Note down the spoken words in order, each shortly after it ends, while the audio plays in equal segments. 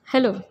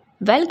Hello,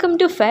 welcome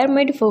to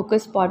Fairmade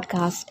Focus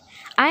podcast.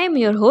 I am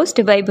your host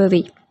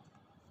Vaibhavi.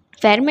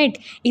 Fairmade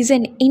is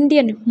an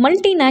Indian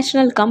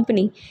multinational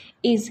company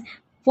is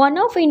one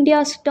of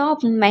India's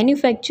top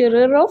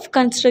manufacturer of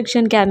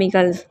construction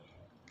chemicals.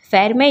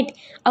 Fairmate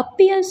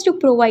appears to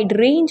provide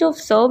range of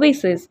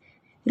services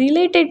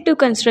related to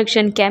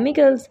construction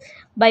chemicals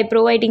by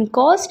providing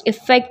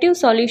cost-effective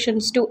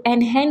solutions to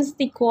enhance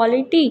the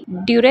quality,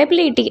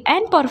 durability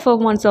and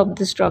performance of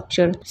the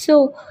structure.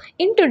 So,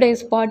 in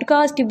today's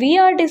podcast we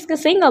are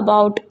discussing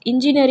about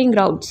engineering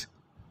routes.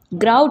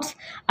 Grouts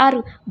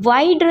are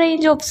wide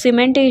range of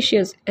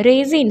cementitious,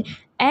 resin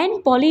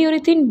and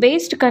polyurethane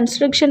based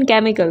construction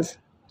chemicals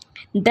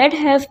that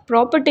have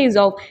properties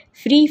of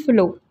free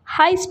flow,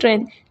 high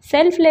strength,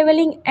 self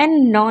leveling,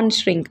 and non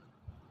shrink.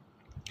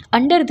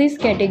 Under this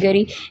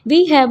category,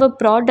 we have a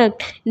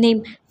product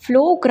named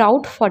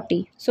Flowgrout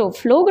 40. So,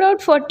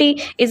 Flowgrout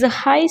 40 is a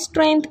high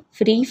strength,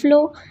 free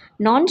flow,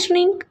 non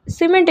shrink,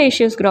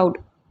 cementitious grout.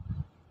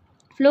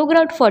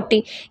 Flowgrout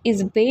 40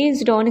 is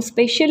based on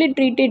specially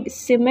treated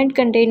cement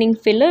containing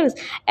fillers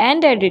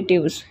and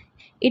additives.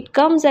 It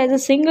comes as a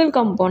single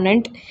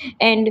component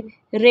and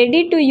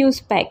ready to use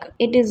pack.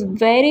 It is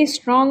very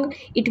strong,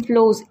 it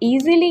flows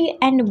easily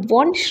and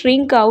won't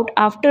shrink out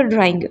after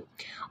drying.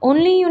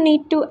 Only you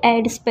need to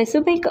add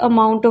specific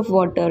amount of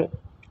water.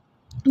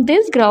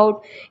 This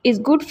grout is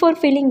good for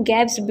filling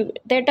gaps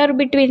that are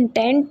between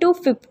 10 to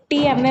 50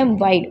 mm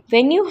wide.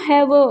 When you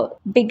have a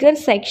bigger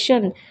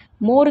section,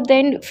 more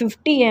than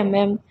 50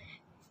 mm,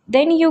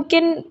 then you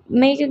can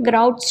make a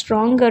grout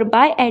stronger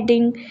by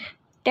adding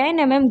 10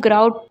 mm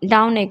grout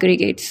down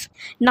aggregates.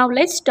 Now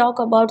let's talk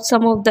about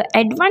some of the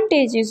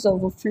advantages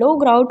of a flow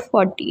grout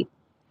 40.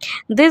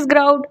 This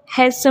grout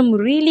has some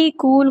really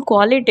cool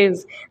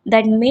qualities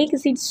that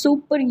makes it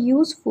super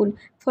useful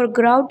for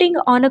grouting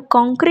on a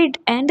concrete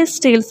and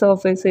steel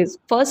surfaces.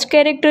 First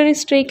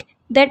characteristic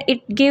that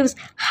it gives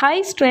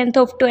high strength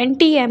of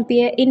 20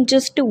 ampere in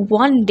just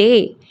 1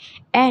 day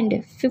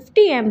and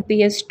 50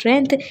 ampere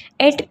strength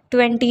at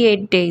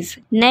 28 days.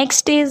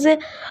 Next is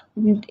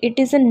it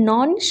is a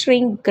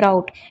non-shrink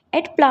grout.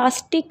 At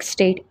plastic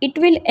state, it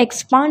will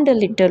expand a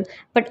little,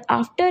 but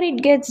after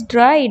it gets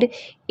dried,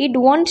 it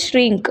won't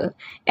shrink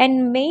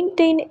and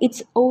maintain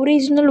its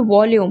original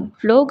volume.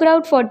 Flow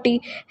grout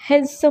 40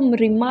 has some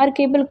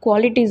remarkable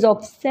qualities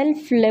of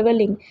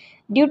self-leveling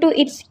due to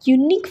its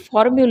unique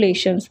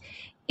formulations.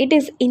 It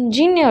is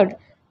engineered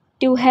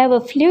to have a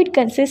fluid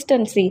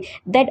consistency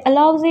that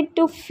allows it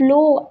to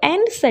flow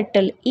and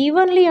settle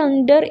evenly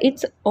under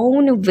its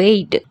own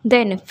weight.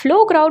 Then,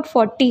 Flow Grout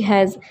 40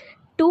 has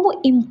two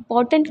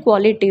important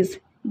qualities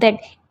that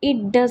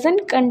it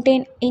doesn't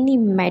contain any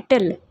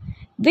metal,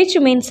 which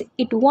means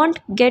it won't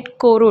get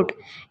corroded,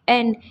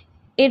 and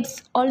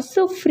it's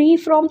also free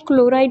from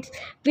chlorides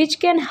which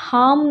can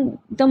harm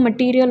the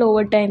material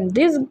over time.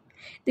 This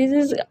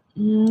is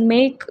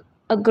make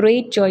a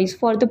great choice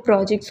for the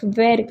projects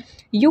where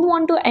you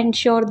want to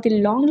ensure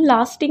the long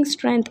lasting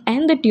strength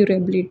and the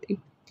durability.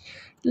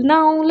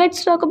 Now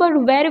let's talk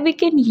about where we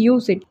can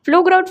use it.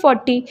 Flowgrout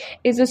 40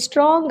 is a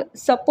strong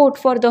support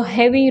for the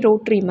heavy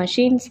rotary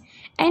machines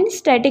and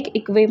static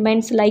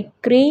equipments like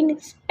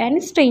cranes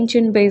and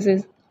stanchion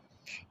bases.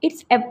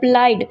 It's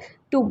applied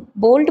to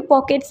bolt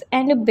pockets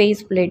and a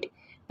base plate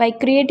by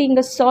creating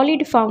a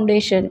solid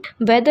foundation,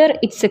 whether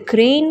it's a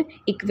crane,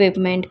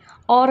 equipment,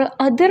 or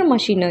other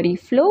machinery.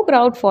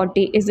 Flowgrout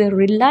 40 is a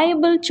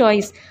reliable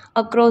choice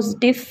across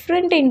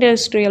different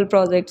industrial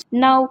projects.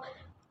 Now,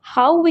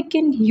 how we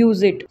can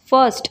use it?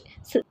 First,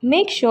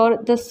 make sure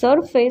the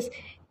surface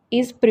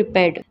is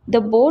prepared.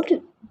 The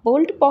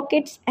bolt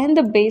pockets and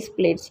the base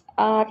plates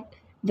are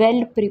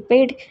well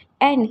prepared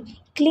and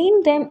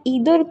clean them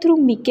either through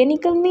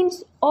mechanical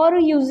means or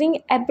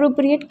using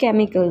appropriate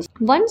chemicals.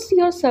 Once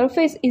your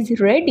surface is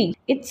ready,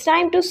 it's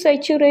time to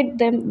saturate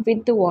them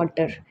with the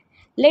water.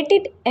 Let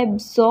it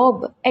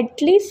absorb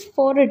at least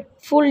for a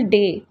full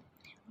day.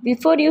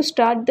 Before you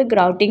start the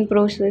grouting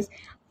process,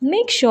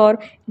 make sure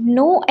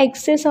no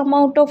excess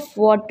amount of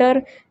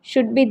water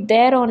should be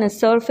there on a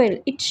surface.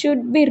 It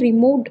should be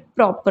removed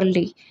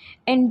properly.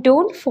 And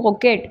don't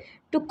forget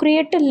to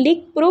create a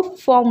leak proof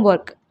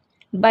formwork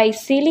by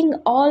sealing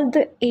all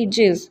the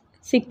edges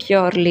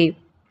securely.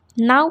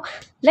 Now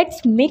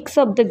let's mix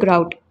up the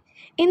grout.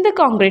 In the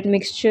concrete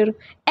mixture,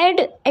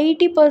 add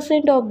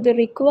 80% of the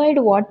required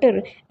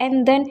water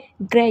and then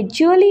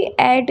gradually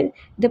add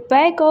the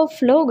pack of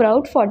flow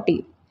grout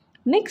 40.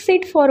 Mix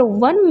it for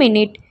 1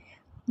 minute.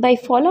 By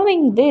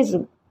following this,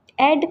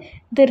 add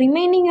the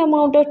remaining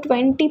amount of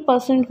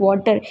 20%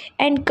 water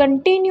and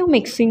continue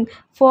mixing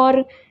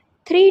for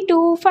 3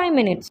 to 5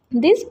 minutes.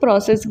 This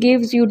process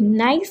gives you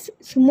nice,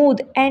 smooth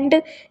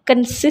and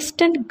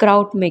consistent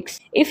grout mix.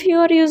 If you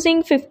are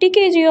using 50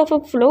 kg of a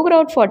flow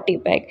grout 40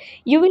 pack,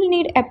 you will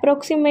need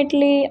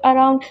approximately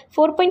around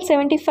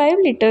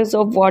 4.75 liters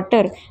of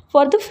water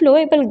for the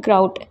flowable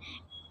grout.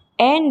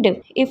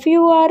 And if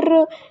you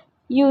are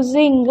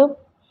using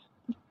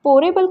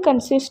pourable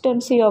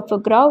consistency of a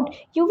grout,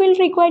 you will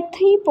require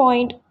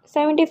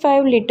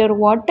 75-liter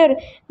water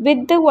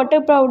with the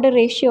water powder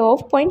ratio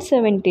of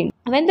 0.17.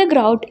 When the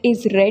grout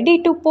is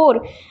ready to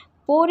pour,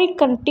 pour it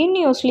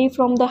continuously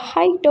from the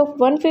height of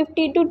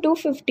 150 to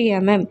 250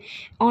 mm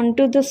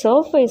onto the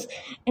surface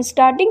and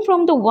starting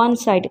from the one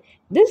side.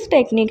 This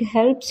technique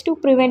helps to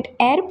prevent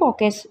air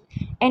pockets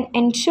and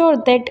ensure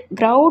that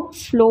grout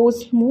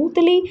flows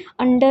smoothly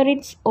under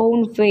its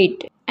own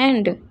weight.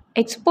 And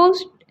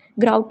exposed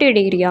grouted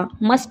area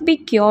must be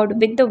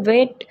cured with the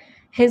wet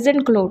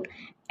hessian cloth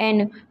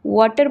and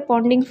water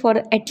ponding for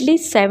at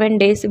least 7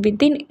 days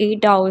within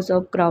 8 hours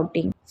of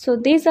grouting. So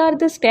these are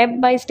the step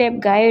by step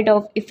guide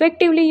of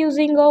effectively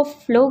using of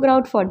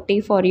Flowgrout 40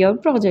 for your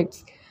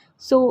projects.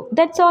 So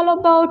that's all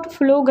about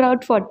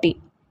Flowgrout 40.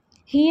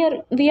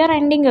 Here we are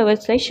ending our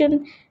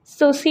session.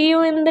 So see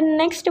you in the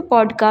next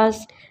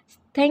podcast.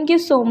 Thank you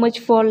so much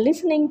for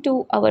listening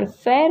to our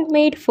Fair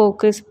Made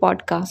Focus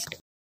podcast.